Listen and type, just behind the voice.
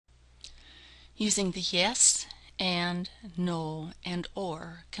using the yes, and, no, and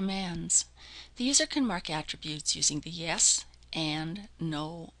or commands. The user can mark attributes using the yes, and,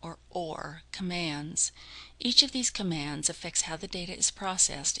 no, or commands. Each of these commands affects how the data is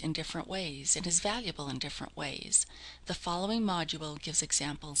processed in different ways and is valuable in different ways. The following module gives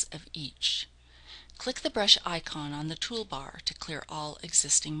examples of each. Click the brush icon on the toolbar to clear all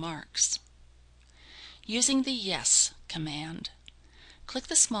existing marks. Using the yes command, click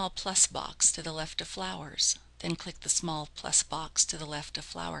the small plus box to the left of flowers, then click the small plus box to the left of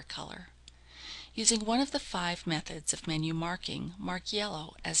flower color. Using one of the 5 methods of menu marking, mark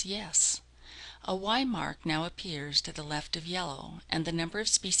yellow as yes. A Y mark now appears to the left of yellow, and the number of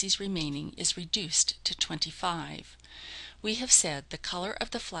species remaining is reduced to 25. We have said the color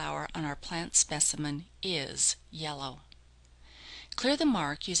of the flower on our plant specimen is yellow. Clear the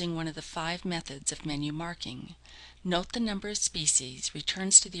mark using one of the 5 methods of menu marking. Note the number of species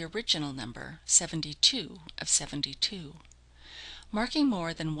returns to the original number, 72 of 72. Marking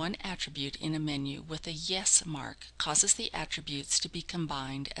more than one attribute in a menu with a yes mark causes the attributes to be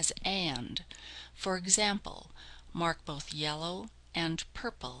combined as and. For example, mark both yellow and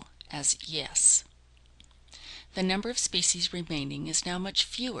purple as yes. The number of species remaining is now much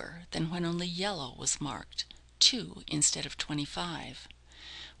fewer than when only yellow was marked, 2 instead of 25.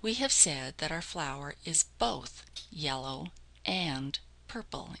 We have said that our flower is both yellow and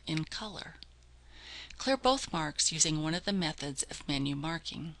purple in color. Clear both marks using one of the methods of menu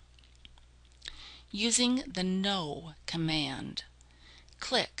marking. Using the no command,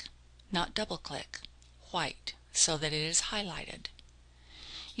 click, not double-click, white so that it is highlighted.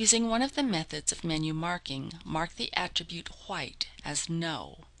 Using one of the methods of menu marking, mark the attribute white as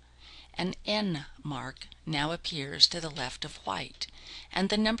no. An N mark now appears to the left of white, and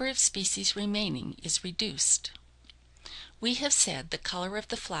the number of species remaining is reduced. We have said the color of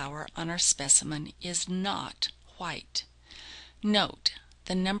the flower on our specimen is not white. Note,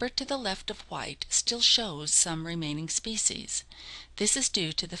 the number to the left of white still shows some remaining species. This is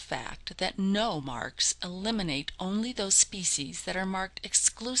due to the fact that no marks eliminate only those species that are marked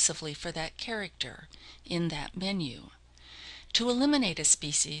exclusively for that character in that menu. To eliminate a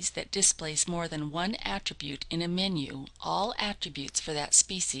species that displays more than one attribute in a menu, all attributes for that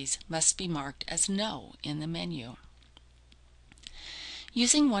species must be marked as no in the menu.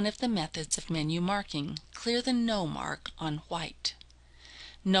 Using one of the methods of menu marking, clear the no mark on white.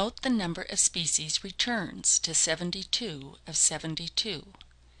 Note the number of species returns to 72 of 72.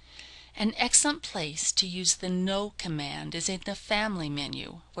 An excellent place to use the no command is in the family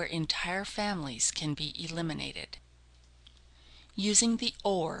menu, where entire families can be eliminated. Using the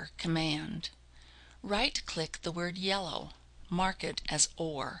or command, right-click the word yellow, mark it as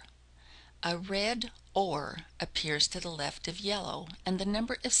or. A red or appears to the left of yellow, and the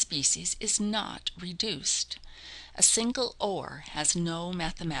number of species is not reduced. A single or has no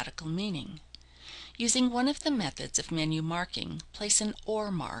mathematical meaning. Using one of the methods of menu marking, place an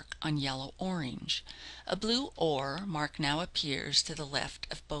or mark on yellow-orange. A blue or mark now appears to the left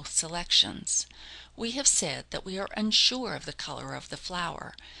of both selections. We have said that we are unsure of the color of the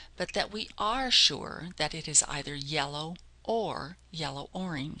flower, but that we are sure that it is either yellow or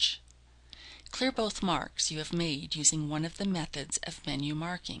yellow-orange. Clear both marks you have made using one of the methods of menu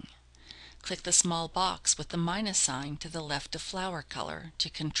marking. Click the small box with the minus sign to the left of flower color to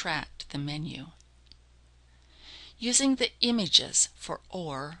contract the menu. Using the images for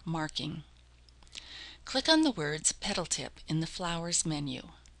or marking. Click on the words petal tip in the flowers menu.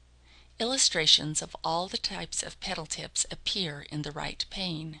 Illustrations of all the types of petal tips appear in the right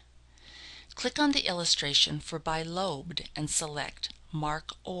pane. Click on the illustration for bilobed and select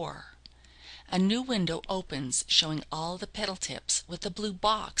Mark Or. A new window opens showing all the petal tips with a blue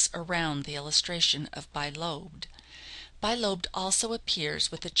box around the illustration of bilobed. Bilobed also appears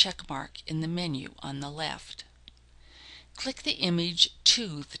with a check mark in the menu on the left. Click the image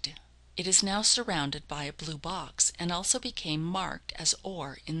Toothed. It is now surrounded by a blue box and also became marked as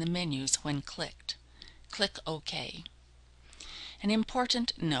OR in the menus when clicked. Click OK. An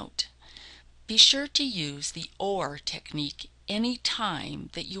important note: be sure to use the OR technique any time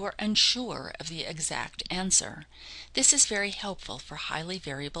that you are unsure of the exact answer. This is very helpful for highly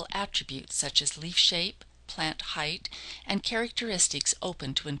variable attributes such as leaf shape, plant height, and characteristics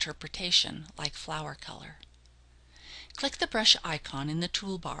open to interpretation like flower color. Click the brush icon in the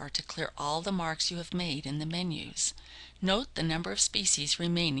toolbar to clear all the marks you have made in the menus. Note the number of species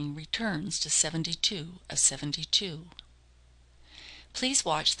remaining returns to 72 of 72. Please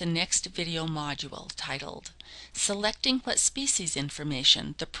watch the next video module titled Selecting What Species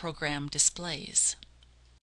Information the Program Displays.